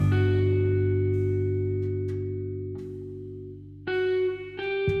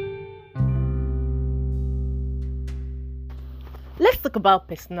talk about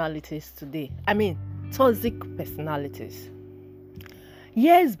personalities today. I mean, toxic personalities.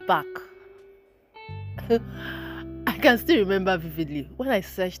 Years back, I can still remember vividly when I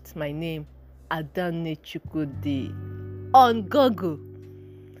searched my name, Adane Chukwudi, on Google.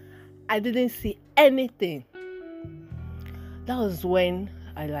 I didn't see anything. That was when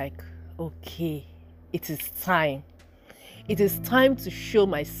okay, it is time. It is time to show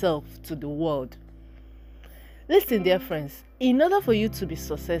myself to the world. Listen, dear friends, in order for you to be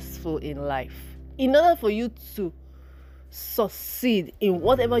successful in life, in order for you to succeed in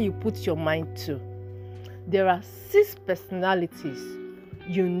whatever you put your mind to, there are 6 personalities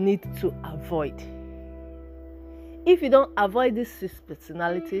you need to avoid. If you don't avoid these 6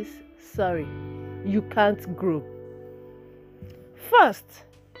 personalities, sorry, you can't grow. First,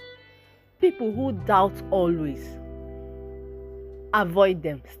 people who doubt always. Avoid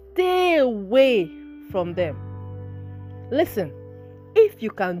them. Stay away from them. Listen, if you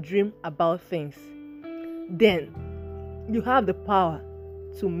can dream about things, then you have the power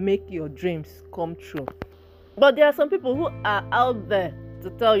to make your dreams come true. But there are some people who are out there to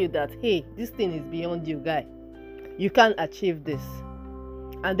tell you that, hey, this thing is beyond you, guy. You can't achieve this.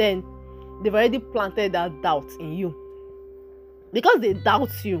 And then they've already planted that doubt in you. Because they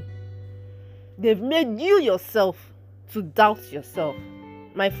doubt you, they've made you yourself to doubt yourself.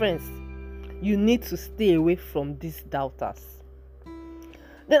 My friends, you need to stay away from these doubters.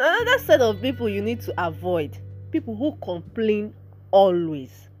 Then another set of people you need to avoid, people who complain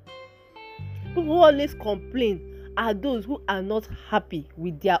always. People who always complain are those who are not happy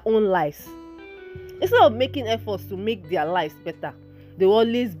with their own lives. Instead of making efforts to make their lives better, they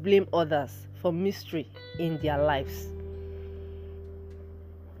always blame others for mystery in their lives.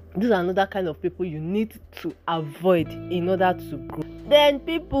 These are another kind of people you need to avoid in order to grow. Then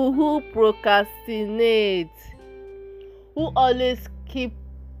people who procrastinate, who always keep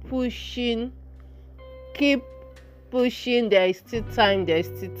pushing, there is still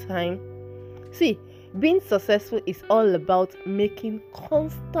time. See, being successful is all about making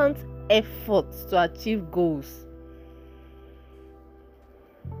constant efforts to achieve goals.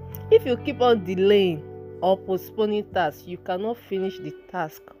 If you keep on delaying or postponing tasks, you cannot finish the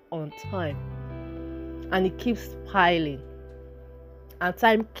task on time, and it keeps piling, and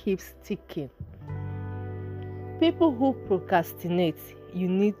time keeps ticking. People who procrastinate, you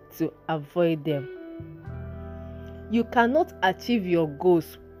need to avoid them. You cannot achieve your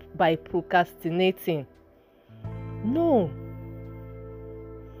goals by procrastinating. No.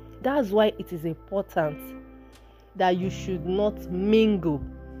 That's why it is important that you should not mingle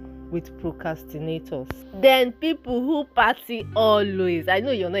with procrastinators. Then people who party always. I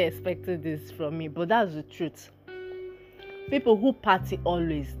know you're not expecting this from me, but that's the truth. People who party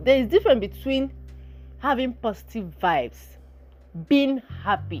always. There is difference between having positive vibes, being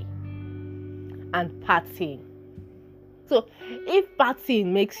happy, and partying. So if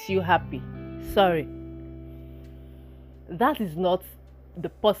partying makes you happy, sorry, that is not the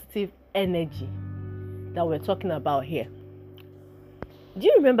positive energy that we're talking about here. Do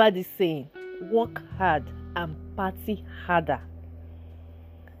you remember this saying, work hard and party harder?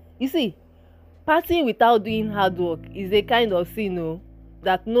 You see, partying without doing hard work is a kind of sin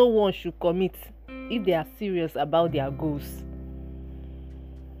that no one should commit if they are serious about their goals.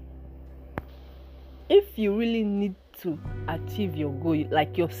 If you really need to achieve your goal,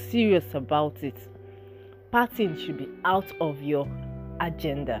 like you're serious about it, partying should be out of your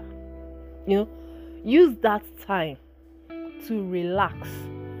agenda. Use that time to relax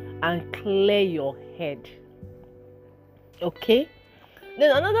and clear your head. Okay?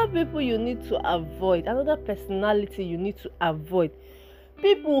 Then another people you need to avoid, another personality you need to avoid,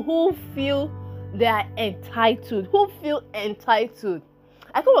 people who feel they are entitled,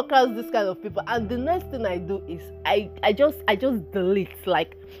 I come across this kind of people, and the next thing I do is I just delete,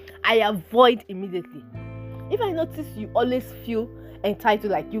 like I avoid immediately. If I notice you always feel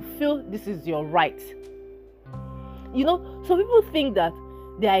entitled, like you feel this is your right. Some people think that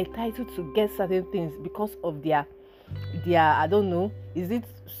they are entitled to get certain things because of their I don't know, is it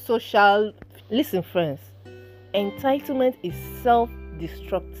social? Listen, friends, entitlement is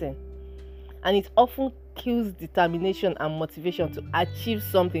self-destructing, and it often kills determination and motivation to achieve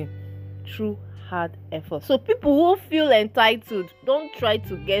something through hard effort. So people who feel entitled, don't try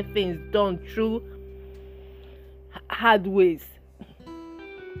to get things done through hard ways.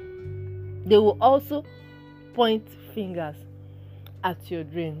 They will also point fingers at your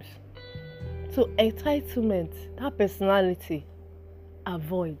dreams. So entitlement, that personality,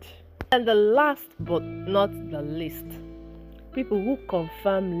 avoid. And the last but not the least, people who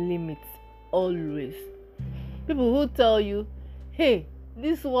confirm limits always. People who tell you, hey,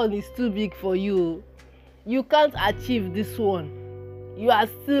 this one is too big for you. You can't achieve this one. You are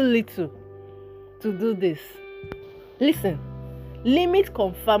still little to do this. Listen, limit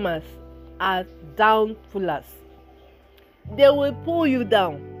confirmers are down pullers. They will pull you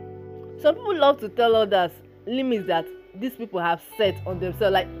down. Some people love to tell others limits that these people have set on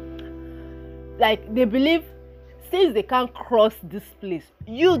themselves. Like they believe since they can't cross this place,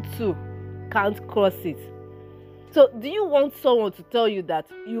 you too can't cross it. So do you want someone to tell you that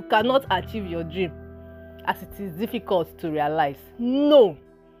you cannot achieve your dream as it is difficult to realize? No.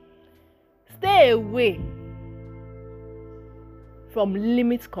 Stay away from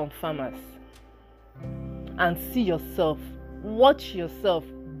limit confirmers and see yourself, watch yourself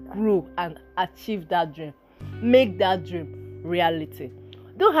grow and achieve that dream. Make that dream reality.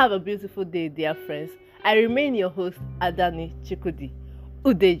 Do have a beautiful day, dear friends. I remain your host, Adani Chikudi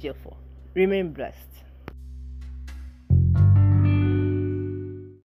Udejefo. Remain blessed.